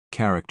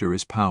Character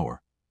is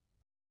power.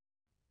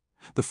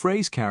 The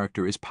phrase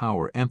character is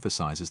power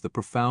emphasizes the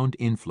profound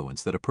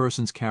influence that a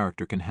person's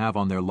character can have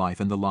on their life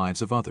and the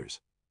lives of others.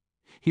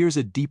 Here's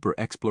a deeper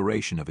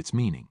exploration of its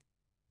meaning.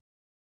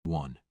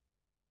 1.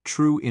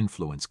 True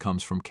influence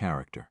comes from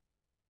character.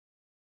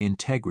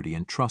 Integrity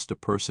and trust. A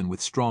person with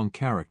strong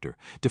character,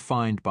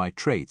 defined by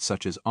traits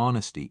such as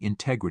honesty,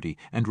 integrity,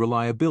 and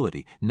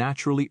reliability,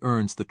 naturally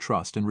earns the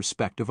trust and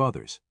respect of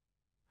others.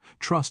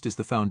 Trust is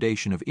the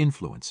foundation of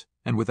influence,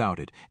 and without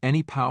it,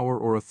 any power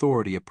or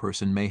authority a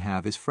person may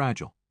have is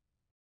fragile.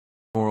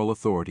 Moral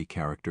authority.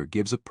 Character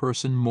gives a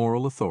person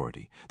moral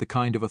authority, the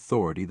kind of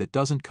authority that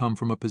doesn't come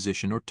from a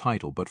position or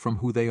title but from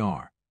who they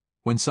are.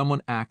 When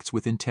someone acts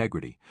with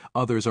integrity,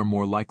 others are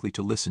more likely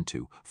to listen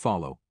to,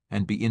 follow,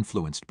 and be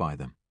influenced by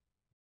them.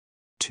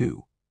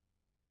 2.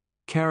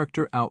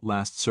 Character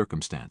outlasts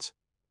circumstance.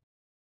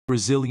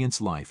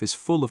 Resilience. Life is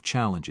full of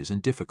challenges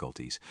and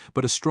difficulties,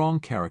 but a strong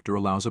character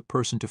allows a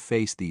person to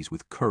face these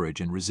with courage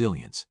and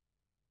resilience.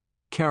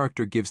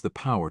 Character gives the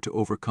power to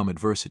overcome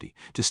adversity,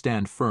 to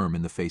stand firm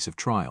in the face of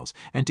trials,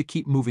 and to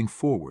keep moving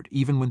forward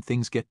even when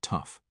things get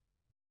tough.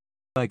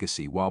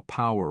 Legacy. While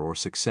power or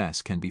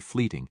success can be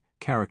fleeting,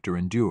 character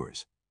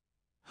endures.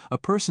 A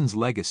person's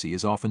legacy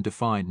is often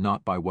defined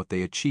not by what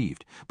they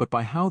achieved, but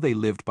by how they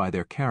lived by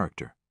their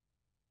character.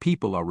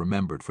 People are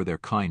remembered for their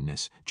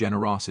kindness,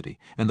 generosity,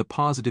 and the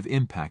positive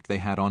impact they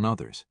had on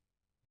others.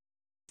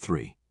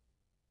 3.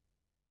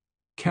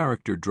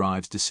 Character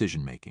drives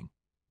decision-making.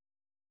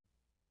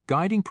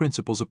 Guiding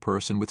principles. A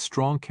person with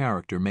strong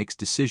character makes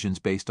decisions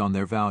based on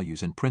their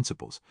values and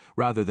principles,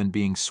 rather than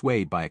being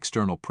swayed by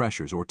external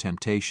pressures or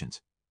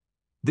temptations.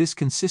 This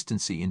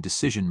consistency in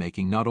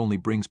decision-making not only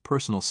brings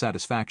personal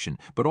satisfaction,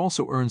 but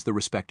also earns the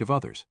respect of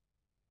others.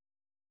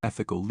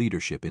 Ethical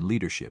leadership. In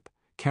leadership,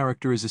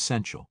 character is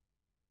essential.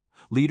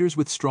 Leaders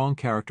with strong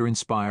character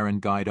inspire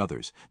and guide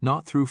others,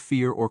 not through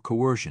fear or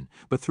coercion,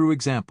 but through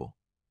example.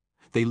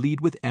 They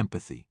lead with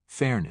empathy,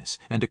 fairness,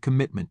 and a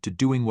commitment to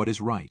doing what is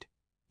right,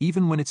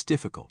 even when it's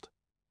difficult.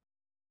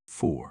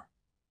 4.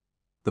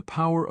 The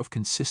power of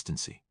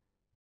consistency.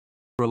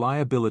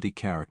 Reliability.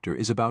 Character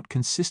is about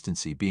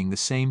consistency, being the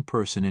same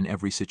person in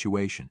every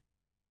situation.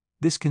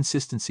 This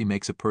consistency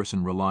makes a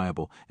person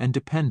reliable and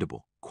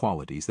dependable,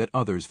 qualities that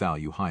others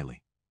value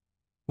highly.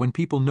 When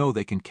people know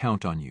they can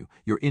count on you,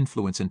 your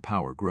influence and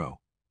power grow.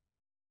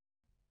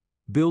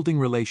 Building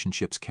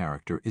relationships.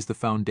 Character is the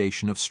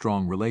foundation of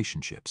strong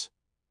relationships.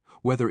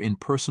 Whether in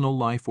personal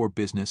life or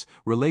business,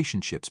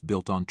 relationships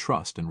built on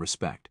trust and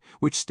respect,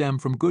 which stem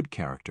from good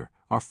character,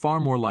 are far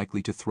more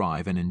likely to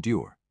thrive and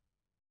endure.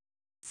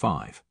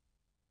 5.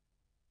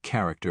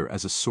 Character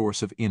as a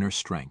source of inner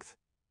strength.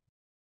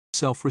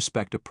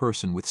 Self-respect. A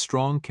person with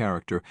strong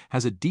character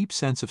has a deep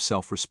sense of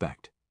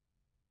self-respect.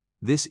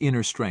 This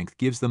inner strength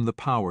gives them the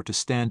power to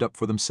stand up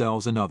for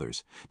themselves and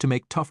others, to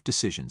make tough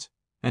decisions,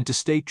 and to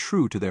stay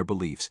true to their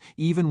beliefs,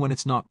 even when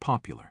it's not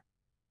popular.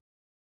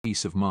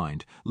 Peace of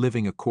mind.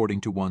 Living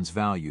according to one's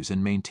values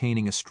and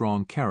maintaining a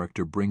strong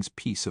character brings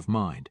peace of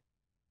mind.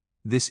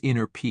 This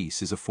inner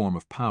peace is a form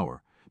of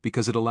power,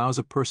 because it allows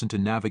a person to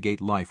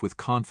navigate life with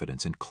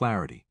confidence and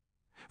clarity,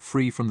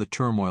 free from the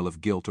turmoil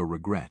of guilt or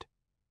regret.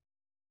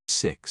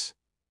 6.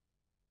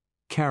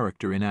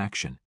 Character in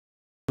action.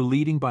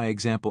 Leading by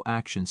example.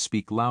 Actions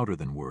speak louder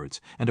than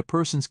words, and a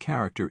person's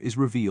character is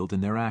revealed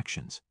in their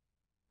actions.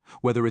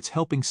 Whether it's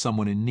helping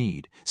someone in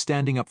need,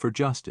 standing up for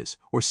justice,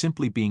 or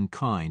simply being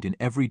kind in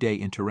everyday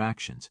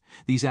interactions,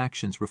 these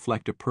actions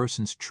reflect a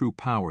person's true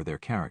power, their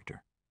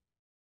character.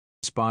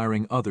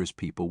 Inspiring others.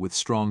 People with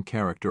strong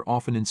character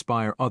often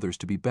inspire others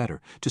to be better,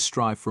 to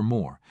strive for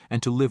more,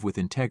 and to live with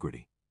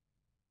integrity.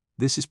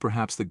 This is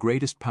perhaps the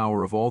greatest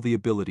power of all, the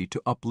ability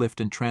to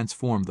uplift and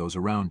transform those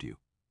around you.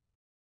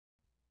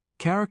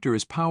 Character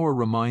as power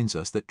reminds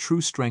us that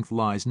true strength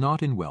lies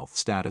not in wealth,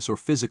 status, or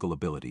physical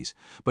abilities,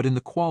 but in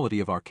the quality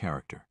of our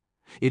character.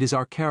 It is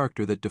our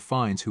character that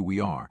defines who we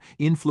are,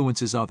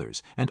 influences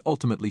others, and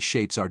ultimately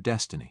shapes our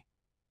destiny.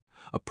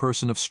 A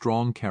person of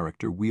strong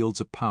character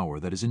wields a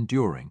power that is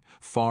enduring,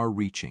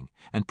 far-reaching,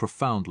 and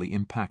profoundly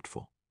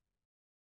impactful.